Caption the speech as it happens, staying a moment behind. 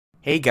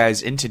Hey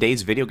guys, in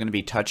today's video, going to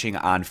be touching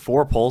on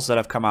 4 polls that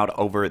have come out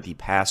over the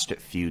past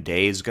few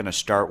days. Going to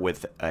start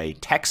with a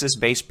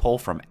Texas-based poll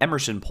from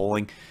Emerson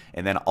Polling,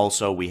 and then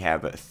also we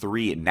have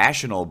 3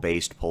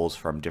 national-based polls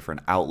from different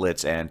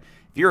outlets. And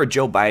if you're a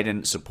Joe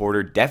Biden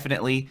supporter,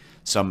 definitely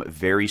some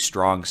very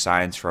strong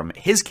signs from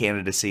his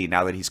candidacy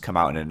now that he's come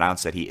out and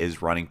announced that he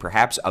is running.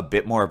 Perhaps a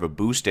bit more of a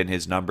boost in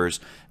his numbers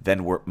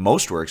than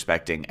most were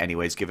expecting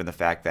anyways, given the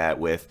fact that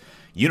with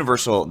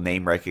universal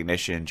name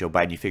recognition, Joe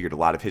Biden, you figured a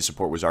lot of his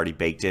support was already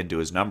baked into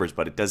his numbers,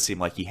 but it does seem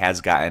like he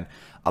has gotten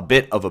a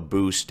bit of a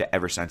boost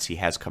ever since he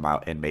has come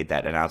out and made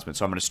that announcement.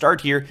 So I'm going to start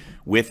here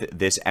with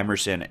this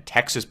Emerson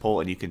Texas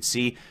poll, and you can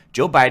see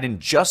Joe Biden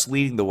just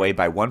leading the way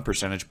by 1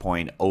 percentage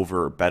point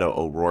over Beto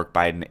O'Rourke.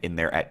 Biden in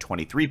there at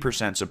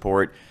 23%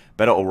 support,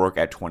 Beto O'Rourke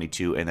at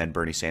 22%, and then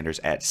Bernie Sanders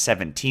at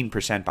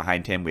 17%.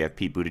 Behind him, we have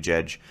Pete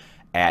Buttigieg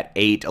at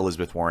 8,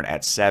 Elizabeth Warren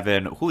at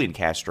 7, Julian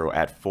Castro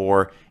at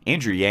 4,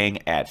 Andrew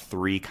Yang at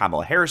 3,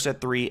 Kamala Harris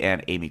at 3,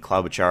 and Amy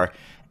Klobuchar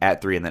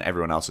at 3, and then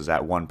everyone else is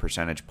at 1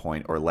 percentage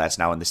point or less.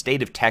 Now, in the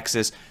state of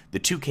Texas, the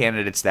 2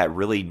 candidates that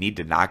really need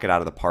to knock it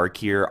out of the park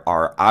here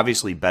are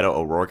obviously Beto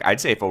O'Rourke.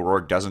 I'd say if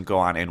O'Rourke doesn't go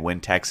on and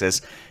win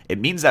Texas, it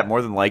means that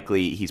more than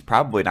likely he's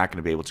probably not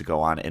going to be able to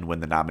go on and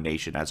win the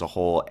nomination as a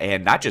whole,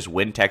 and not just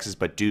win Texas,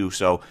 but do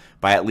so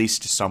by at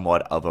least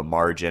somewhat of a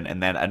margin.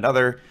 And then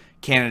another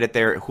candidate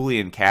there,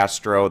 Julian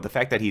Castro, the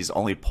fact that he's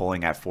only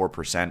polling at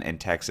 4% in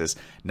Texas,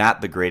 not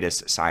the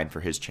greatest sign for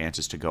his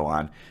chances to go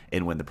on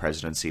and win the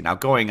presidency. Now,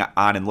 going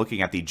on and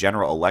looking at the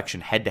general election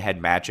head-to-head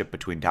matchup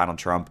between Donald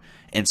Trump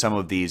and some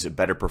of these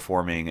better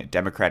performing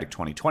Democratic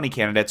 2020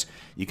 candidates,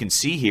 you can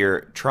see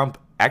here Trump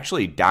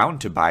actually down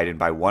to Biden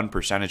by 1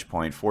 percentage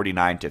point,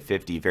 49 to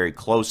 50, very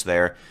close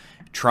there.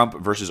 Trump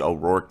versus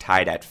O'Rourke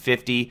tied at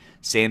 50,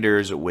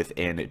 Sanders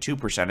within 2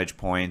 percentage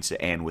points,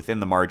 and within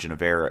the margin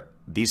of error,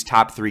 these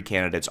top 3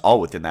 candidates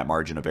all within that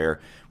margin of error,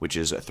 which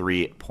is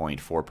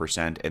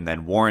 3.4%. And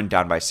then Warren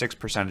down by 6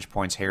 percentage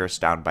points, Harris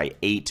down by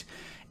 8,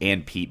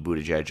 and Pete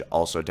Buttigieg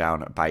also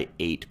down by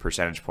 8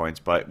 percentage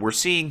points. But we're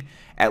seeing,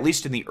 at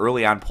least in the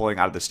early on polling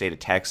out of the state of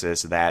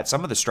Texas, that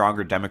some of the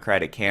stronger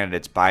Democratic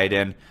candidates,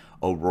 Biden,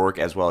 O'Rourke,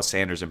 as well as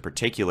Sanders in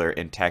particular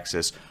in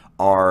Texas,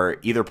 are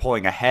either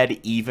pulling ahead,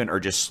 even, or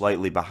just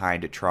slightly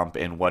behind Trump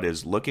in what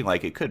is looking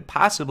like it could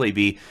possibly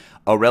be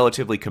a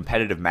relatively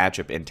competitive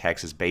matchup in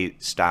Texas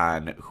based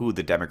on who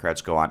the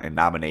Democrats go on and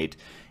nominate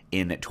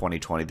in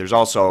 2020. There's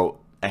also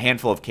a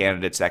handful of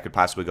candidates that could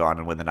possibly go on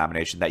and win the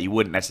nomination that you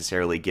wouldn't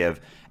necessarily give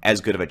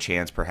as good of a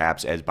chance,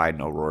 perhaps, as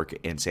Biden, O'Rourke,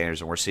 and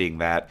Sanders. And we're seeing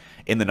that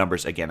in the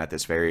numbers again at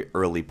this very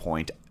early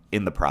point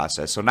in the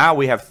process. So now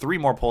we have 3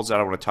 more polls that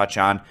I want to touch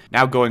on.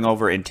 Now going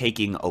over and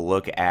taking a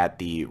look at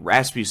the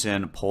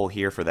Rasmussen poll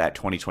here for that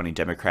 2020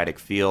 Democratic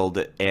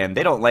field. And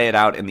they don't lay it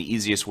out in the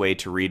easiest way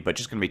to read, but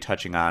just going to be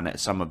touching on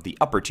some of the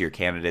upper tier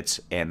candidates.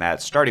 And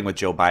that's starting with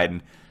Joe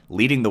Biden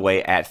leading the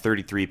way at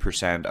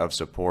 33% of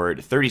support,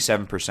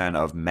 37%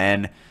 of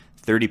men,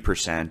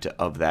 30%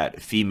 of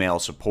that female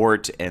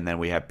support. And then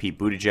we have Pete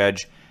Buttigieg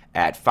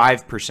at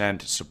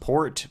 5%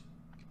 support.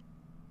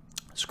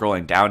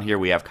 Scrolling down here,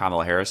 we have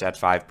Kamala Harris at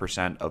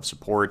 5% of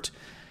support,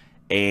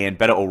 and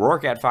Beto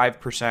O'Rourke at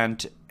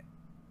 5%,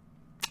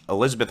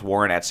 Elizabeth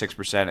Warren at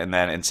 6%, and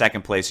then in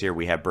second place here,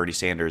 we have Bernie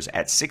Sanders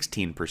at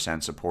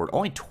 16% support.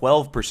 Only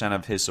 12%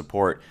 of his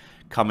support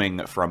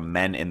coming from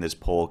men in this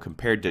poll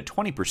compared to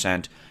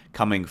 20%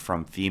 coming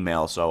from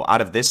female. So out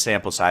of this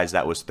sample size,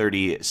 that was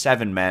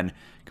 37 men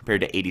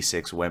compared to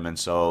 86 women.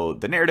 So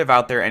the narrative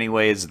out there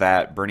anyways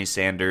that Bernie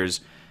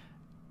Sanders,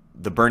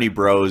 the Bernie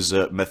Bros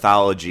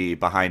mythology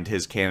behind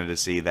his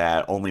candidacy,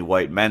 that only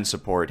white men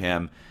support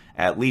him,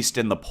 at least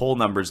in the poll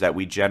numbers that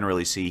we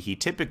generally see, he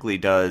typically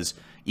does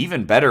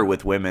even better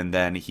with women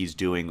than he's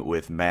doing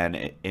with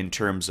men in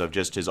terms of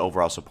just his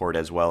overall support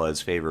as well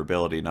as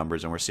favorability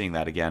numbers. And we're seeing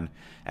that again,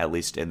 at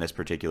least in this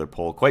particular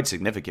poll, quite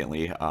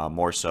significantly,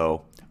 more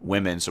so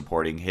women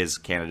supporting his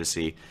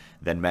candidacy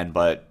than men.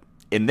 But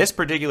in this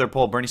particular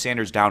poll, Bernie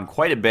Sanders down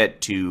quite a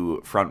bit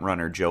to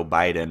frontrunner Joe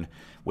Biden,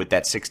 with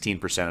that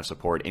 16% of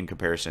support in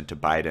comparison to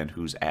Biden,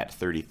 who's at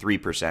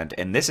 33%.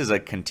 And this is a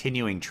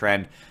continuing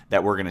trend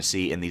that we're going to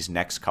see in these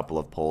next couple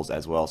of polls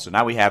as well. So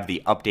now we have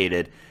the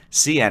updated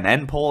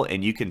CNN poll,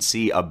 and you can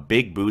see a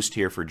big boost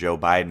here for Joe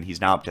Biden. He's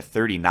now up to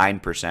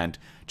 39%.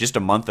 Just a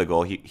month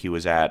ago, he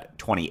was at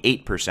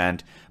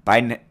 28%.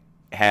 Biden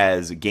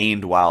has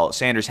gained while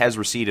Sanders has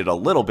receded a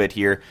little bit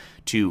here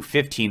to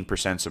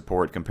 15%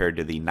 support compared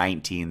to the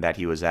 19% that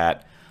he was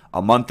at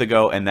a month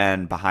ago. And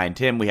then behind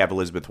him, we have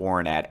Elizabeth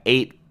Warren at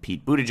 8,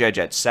 Pete Buttigieg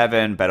at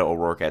 7, Beto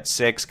O'Rourke at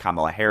 6,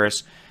 Kamala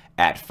Harris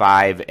at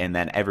 5, and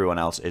then everyone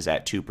else is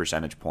at 2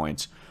 percentage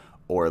points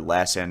or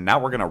less. And now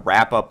we're going to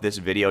wrap up this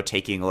video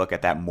taking a look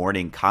at that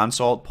morning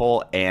consult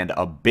poll, and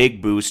a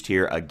big boost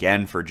here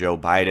again for Joe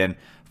Biden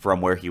from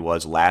where he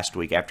was last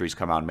week after he's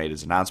come out and made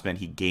his announcement.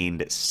 He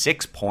gained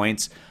 6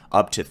 points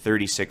up to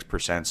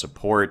 36%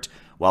 support,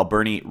 while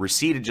Bernie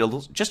receded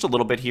just a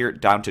little bit here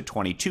down to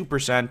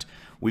 22%.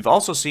 We've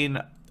also seen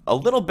a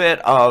little bit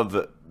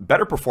of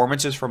better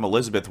performances from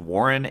Elizabeth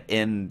Warren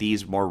in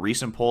these more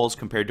recent polls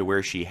compared to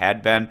where she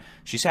had been.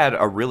 She's had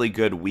a really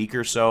good week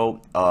or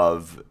so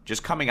of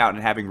just coming out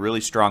and having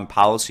really strong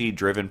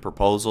policy-driven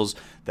proposals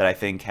that I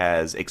think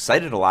has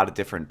excited a lot of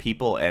different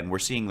people, and we're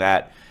seeing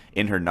that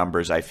in her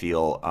numbers, I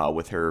feel,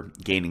 with her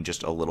gaining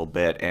just a little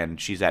bit,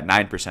 and she's at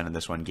 9% in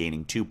this one,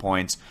 gaining 2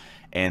 points.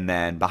 And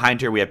then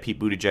behind her, we have Pete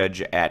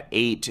Buttigieg at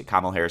 8,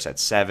 Kamala Harris at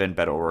 7,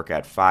 Beto O'Rourke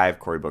at 5,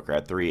 Cory Booker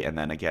at 3, and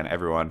then again,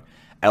 everyone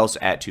else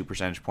at 2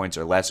 percentage points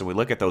or less. And we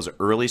look at those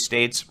early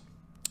states,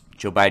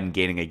 Joe Biden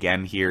gaining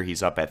again here.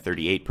 He's up at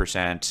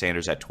 38%,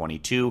 Sanders at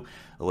 22,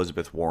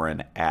 Elizabeth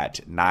Warren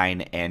at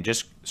 9. And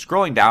just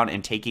scrolling down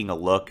and taking a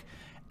look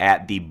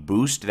at the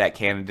boost that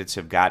candidates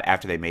have got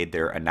after they made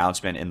their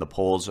announcement in the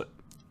polls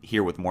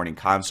here with Morning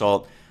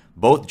Consult.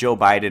 Both Joe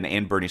Biden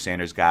and Bernie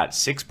Sanders got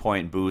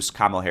 6-point boosts.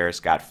 Kamala Harris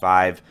got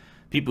 5.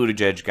 Pete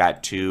Buttigieg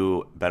got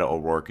 2. Beto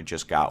O'Rourke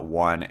just got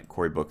 1.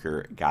 Cory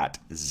Booker got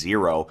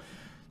 0.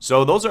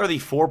 So those are the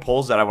 4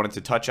 polls that I wanted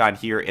to touch on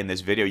here in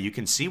this video. You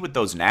can see with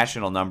those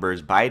national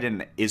numbers,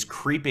 Biden is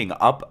creeping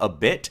up a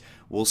bit.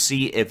 We'll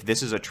see if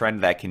this is a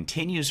trend that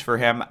continues for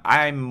him.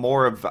 I'm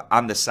more of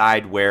on the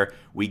side where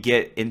we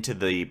get into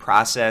the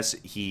process.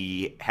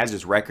 He has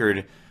his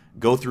record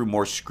go through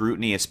more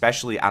scrutiny,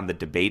 especially on the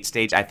debate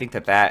stage. I think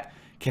that that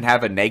can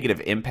have a negative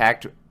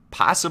impact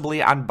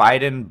possibly on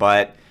Biden,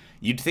 but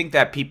you'd think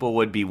that people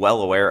would be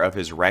well aware of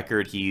his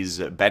record. He's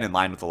been in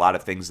line with a lot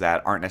of things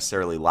that aren't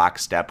necessarily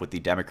lockstep with the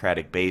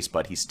Democratic base,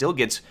 but he still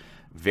gets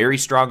very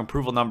strong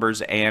approval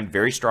numbers and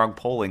very strong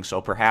polling. So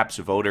perhaps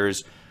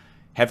voters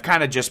have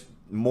kind of just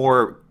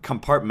more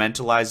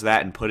compartmentalized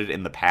that and put it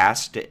in the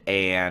past,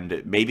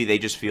 and maybe they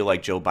just feel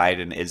like Joe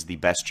Biden is the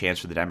best chance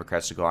for the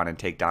Democrats to go on and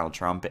take Donald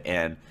Trump,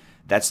 and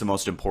that's the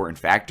most important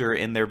factor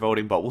in their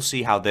voting. But we'll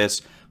see how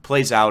this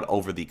plays out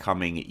over the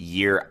coming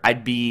year.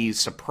 I'd be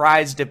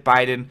surprised if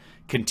Biden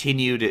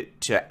continued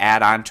to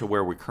add on to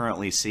where we're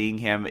currently seeing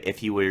him. If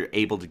he were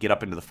able to get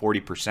up into the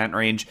 40%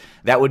 range,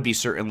 that would be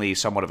certainly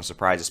somewhat of a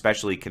surprise,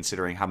 especially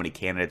considering how many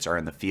candidates are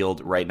in the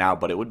field right now.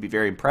 But it would be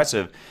very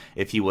impressive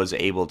if he was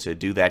able to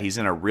do that. He's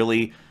in a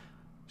really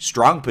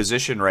strong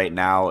position right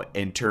now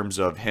in terms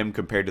of him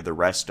compared to the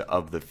rest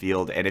of the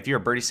field. And if you're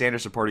a Bernie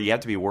Sanders supporter, you have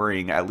to be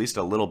worrying at least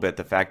a little bit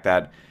the fact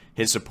that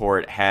his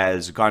support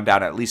has gone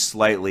down at least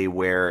slightly,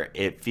 where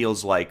it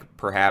feels like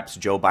perhaps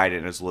Joe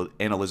Biden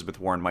and Elizabeth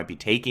Warren might be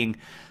taking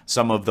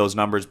some of those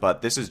numbers.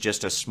 But this is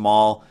just a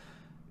small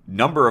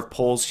number of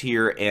polls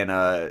here in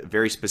a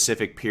very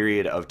specific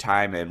period of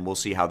time, and we'll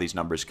see how these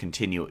numbers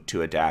continue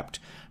to adapt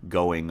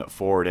going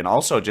forward. And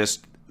also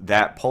just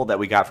that poll that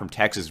we got from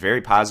Texas,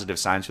 very positive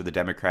signs for the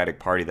Democratic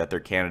Party that their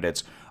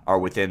candidates are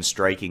within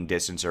striking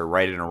distance or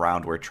right and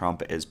around where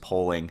Trump is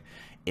polling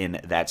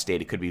in that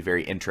state. It could be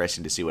very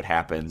interesting to see what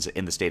happens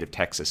in the state of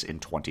Texas in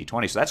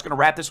 2020. So that's going to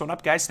wrap this one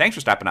up, guys. Thanks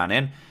for stopping on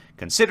in.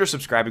 Consider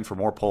subscribing for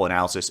more poll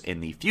analysis in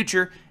the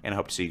future, and I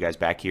hope to see you guys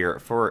back here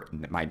for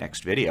my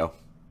next video.